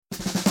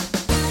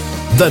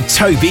The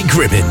Toby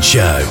Gribbin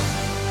Show.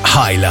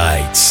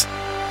 Highlights.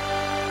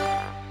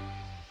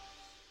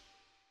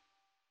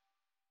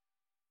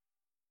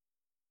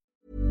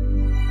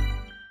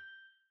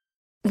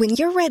 When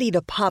you're ready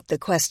to pop the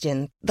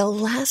question, the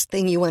last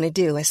thing you want to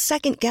do is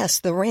second-guess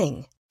the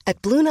ring.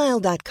 At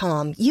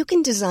BlueNile.com, you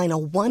can design a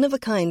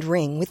one-of-a-kind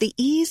ring with the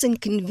ease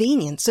and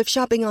convenience of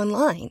shopping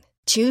online.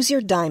 Choose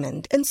your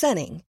diamond and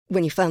setting.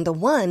 When you find the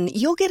one,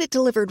 you'll get it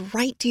delivered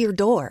right to your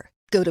door.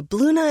 Go to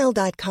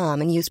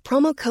BlueNile.com and use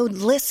promo code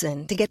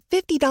LISTEN to get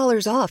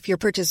 $50 off your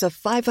purchase of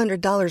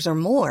 $500 or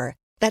more.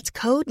 That's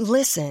code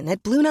LISTEN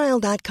at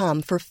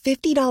BlueNile.com for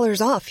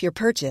 $50 off your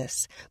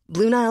purchase.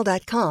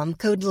 BlueNile.com,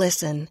 code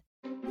LISTEN.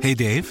 Hey,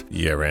 Dave.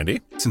 Yeah, Randy.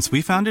 Since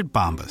we founded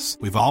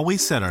Bombas, we've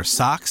always said our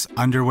socks,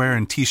 underwear,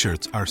 and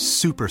T-shirts are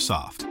super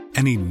soft.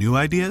 Any new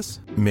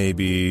ideas?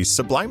 Maybe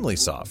sublimely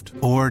soft.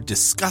 Or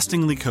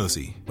disgustingly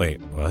cozy.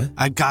 Wait, what?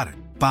 I got it.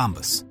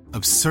 Bombas.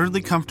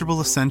 Absurdly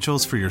comfortable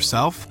essentials for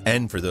yourself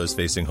and for those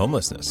facing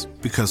homelessness.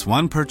 Because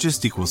one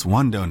purchased equals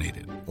one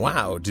donated.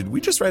 Wow, did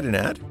we just write an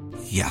ad?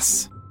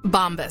 Yes.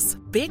 Bombas.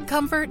 Big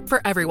comfort for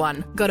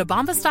everyone. Go to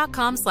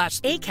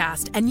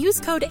bombas.com/ACAST and use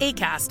code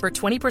ACAST for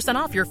 20%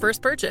 off your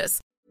first purchase.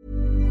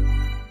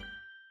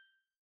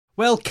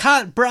 Well,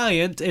 Kat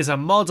Bryant is a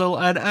model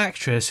and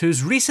actress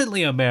who's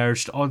recently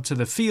emerged onto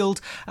the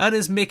field and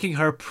is making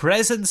her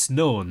presence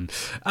known.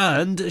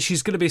 And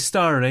she's going to be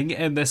starring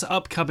in this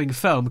upcoming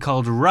film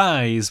called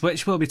Rise,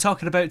 which we'll be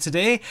talking about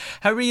today.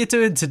 How are you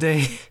doing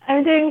today?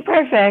 I'm doing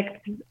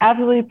perfect.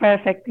 Absolutely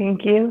perfect,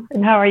 thank you.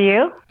 And how are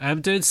you?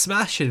 I'm doing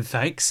smashing,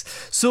 thanks.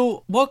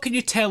 So, what can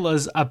you tell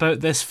us about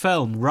this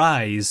film,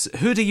 Rise?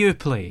 Who do you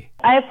play?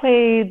 I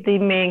play the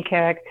main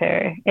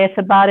character. It's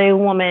about a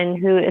woman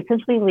who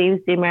essentially leaves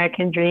the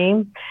American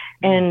dream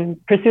in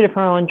pursuit of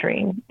her own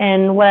dream.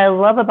 And what I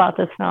love about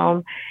this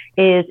film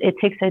is it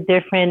takes a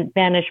different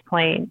vantage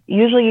point.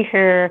 Usually you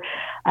hear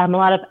a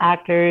lot of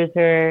actors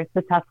or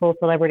successful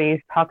celebrities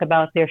talk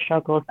about their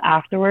struggles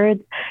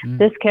afterwards.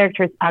 This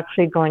character is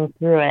actually going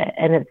through it,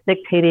 and it's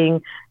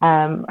dictating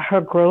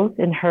her growth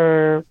in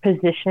her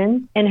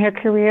position in her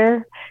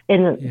career.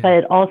 But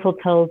it also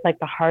tells like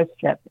the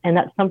hardship, and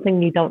that's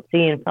something you don't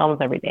see in films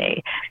every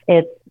day.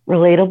 It's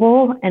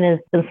relatable and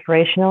it's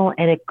inspirational,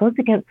 and it goes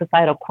against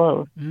societal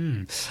quotes.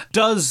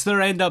 Does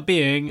there end up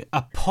being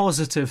a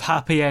positive,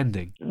 happy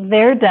ending?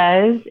 There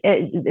does.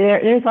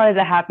 There's always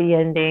a happy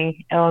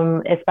ending,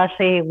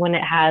 especially when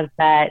it has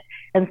that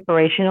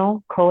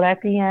inspirational quote at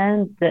the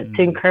end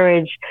to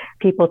encourage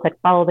people to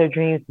follow their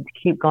dreams and to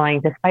keep going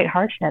despite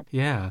hardship.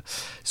 Yeah.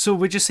 So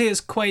would you say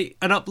it's quite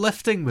an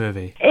uplifting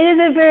movie? It is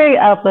a very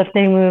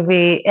uplifting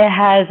movie. It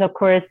has, of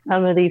course,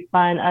 some of these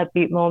fun,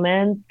 upbeat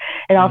moments.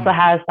 It also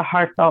has the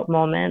heartfelt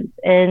moments,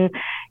 and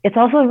it's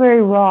also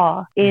very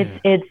raw. It's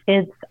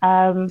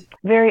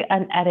very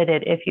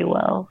unedited, if you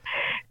will.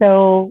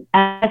 So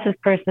as this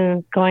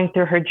person's going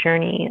through her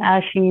journey,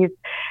 as she's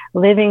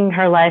living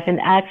her life and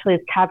actually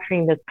is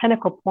capturing this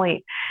pinnacle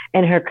point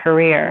in her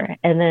career,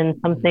 and then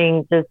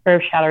something just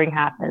earth-shattering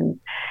happens,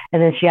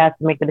 and then she has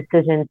to make the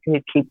decision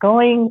to keep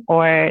going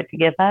or to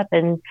give up,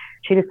 and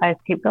she decides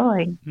to keep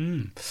going.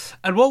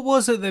 And what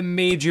was it that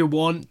made you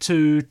want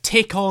to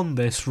take on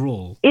this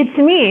role?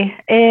 To me,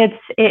 it's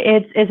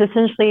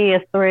essentially a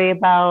story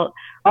about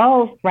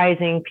all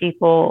rising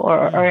people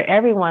or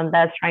everyone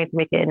that's trying to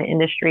make it in the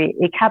industry.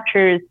 It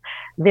captures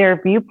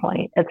their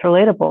viewpoint. It's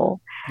relatable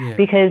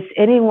because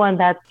anyone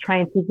that's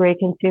trying to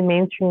break into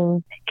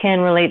mainstream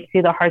can relate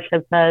to the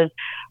hardships of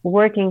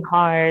working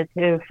hard,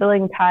 to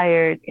feeling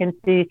tired, and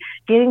to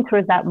getting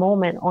towards that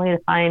moment only to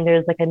find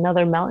there's like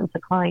another mountain to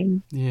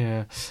climb.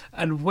 Yeah.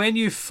 And when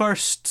you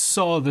first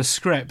saw the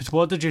script,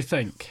 what did you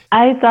think?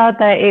 I thought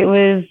that it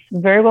was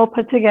very well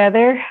put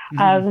together,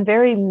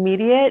 very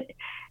immediate,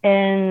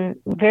 and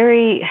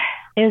it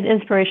was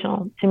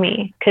inspirational to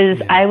me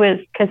because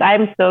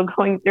I'm still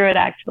going through it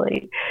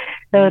actually.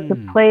 So to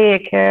play a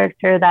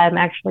character that I'm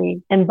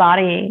actually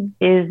embodying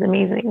is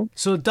amazing.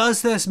 So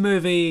does this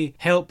movie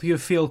help you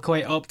feel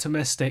quite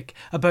optimistic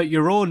about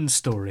your own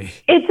story?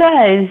 It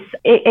does.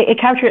 It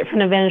captured it from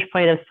the vantage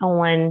point of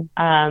someone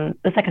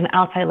that's like an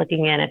outside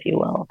looking in, if you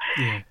will.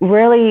 Yeah.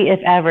 Rarely, if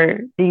ever,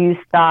 do you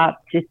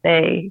stop to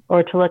say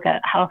or to look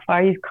at how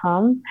far you've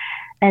come.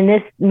 And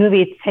this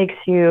movie takes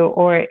you,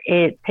 or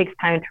it takes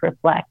time to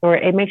reflect, or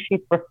it makes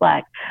you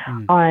reflect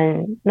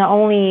on not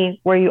only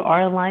where you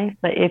are in life,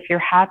 but if you're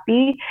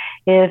happy,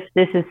 if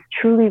this is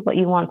truly what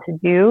you want to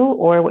do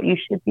or what you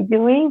should be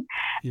doing,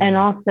 and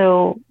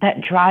also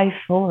that drive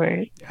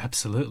forward.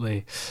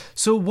 Absolutely.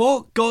 So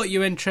what got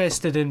you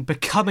interested in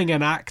becoming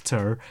an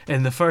actor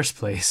in the first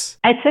place?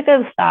 I took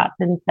a stop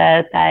and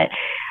said that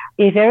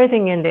if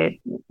everything ended,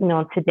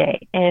 today,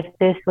 if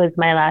this was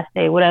my last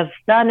day, would I have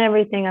done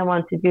everything I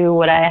want to do?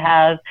 Would I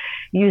have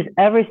used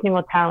every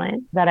single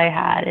talent that I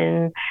had?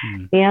 And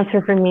the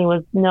answer for me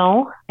was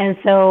no. And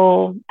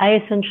so I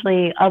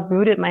essentially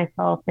uprooted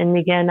myself and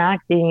began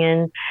acting.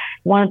 And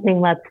one thing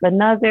led to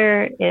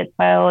another. It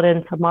spiraled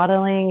into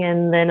modeling,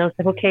 and then I was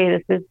like, okay,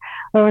 this is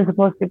where I'm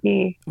supposed to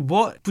be.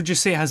 What would you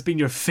say has been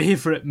your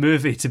favorite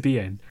movie to be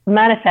in?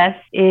 Manifest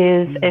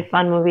is a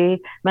fun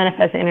movie.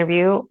 Manifest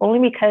Interview,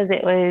 only because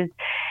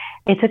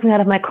it took me out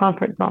of my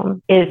comfort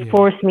zone. It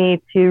forced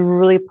me to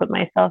really put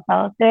myself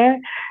out there,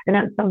 and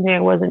that's something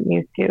I wasn't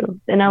used to.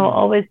 And I will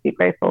always be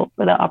grateful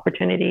for the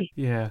opportunity.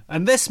 Yeah.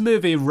 And this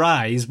movie,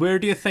 Rise, where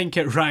do you think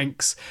it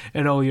ranks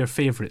in all your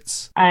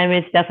favourites?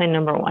 It's definitely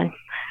number one.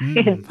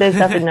 It's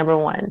definitely number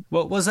one.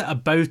 What was it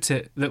about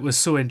it that was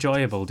so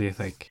enjoyable, do you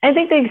think? I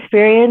think the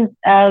experience,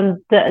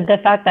 the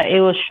fact that it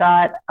was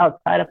shot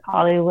outside of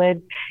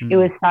Hollywood, it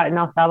was shot in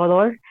El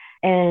Salvador.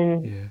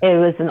 And it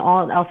was an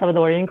all El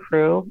Salvadorian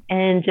crew,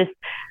 and just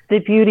the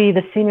beauty,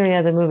 the scenery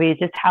of the movie,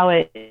 just how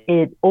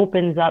it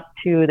opens up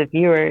to the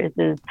viewers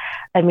is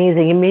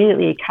amazing.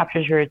 Immediately it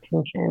captures your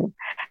attention.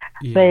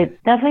 Yeah.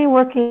 But definitely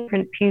working with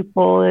different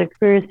people,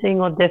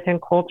 experiencing a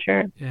different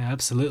culture. Yeah,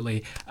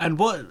 absolutely. And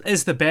what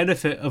is the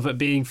benefit of it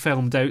being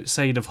filmed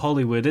outside of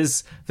Hollywood?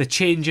 Is the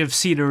change of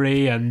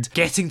scenery and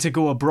getting to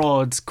go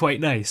abroad quite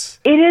nice?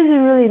 It is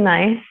really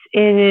nice.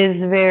 It's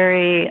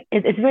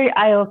very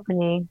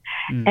eye-opening.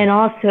 And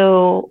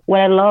also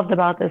what I loved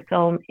about this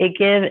film, it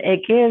gives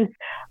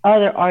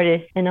other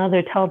artists and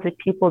other talented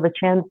people the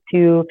chance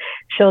to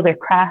show their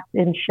craft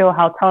and show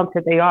how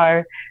talented they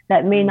are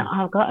that may not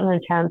have gotten a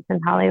chance in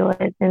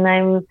Hollywood.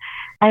 And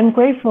I'm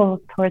grateful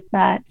towards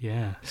that.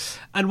 Yeah.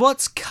 And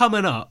what's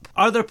coming up?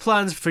 Are there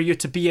plans for you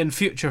to be in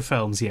future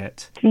films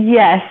yet?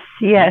 Yes.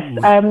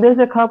 There's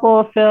a couple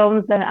of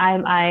films that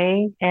I'm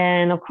eyeing,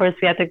 and of course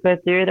we have to go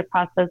through the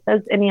process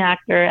as any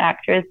actor,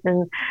 actress,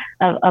 and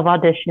of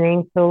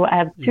auditioning. So I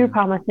have two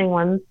promising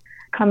ones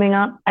coming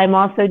up. I'm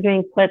also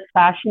doing Clips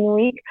Fashion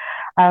Week.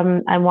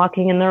 I'm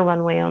walking in their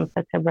runway on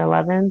September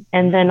 11th.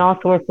 And then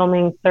also we're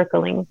filming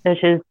Circling,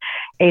 which is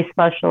a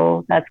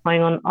special that's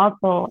going on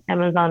also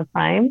Amazon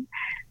Prime.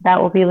 That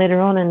will be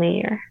later on in the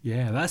year.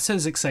 Yeah, that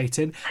sounds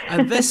exciting.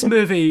 And this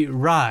movie,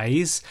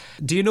 Rise,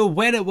 do you know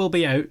when it will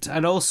be out,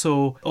 and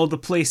also all the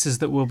places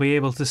that we'll be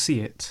able to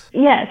see it?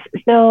 Yes,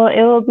 so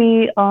it will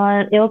be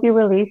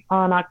released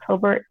on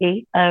October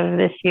 8th of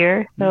this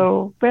year,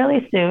 so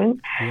fairly soon.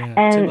 Yeah,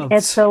 and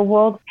it's a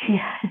worldwide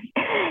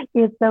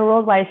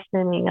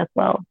streaming as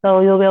well. So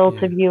you'll be able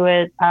to view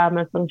it as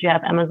long as you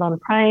have Amazon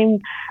Prime.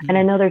 And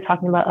I know they're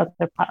talking about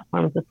other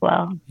platforms as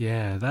well.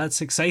 Yeah, that's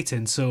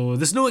exciting. So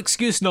there's no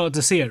excuse not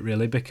to see it,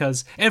 really,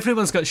 because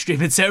everyone's got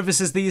streaming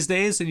services these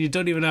days and you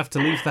don't even have to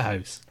leave the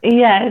house.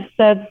 Yes,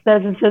 that's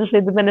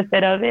essentially the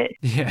benefit of it.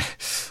 Yeah.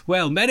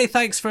 Well, many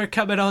thanks for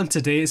coming on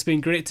today. It's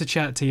been great to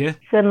chat to you.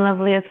 It's been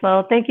lovely as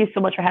well. Thank you so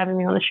much for having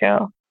me on the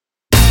show.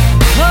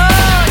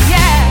 Oh,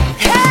 yeah.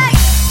 Hey!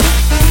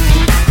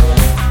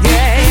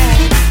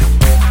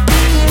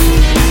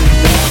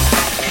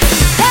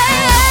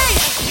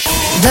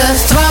 The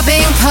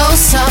throbbing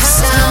pulse of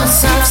sound,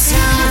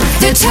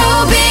 the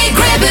Toby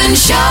Gribbon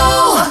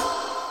Show.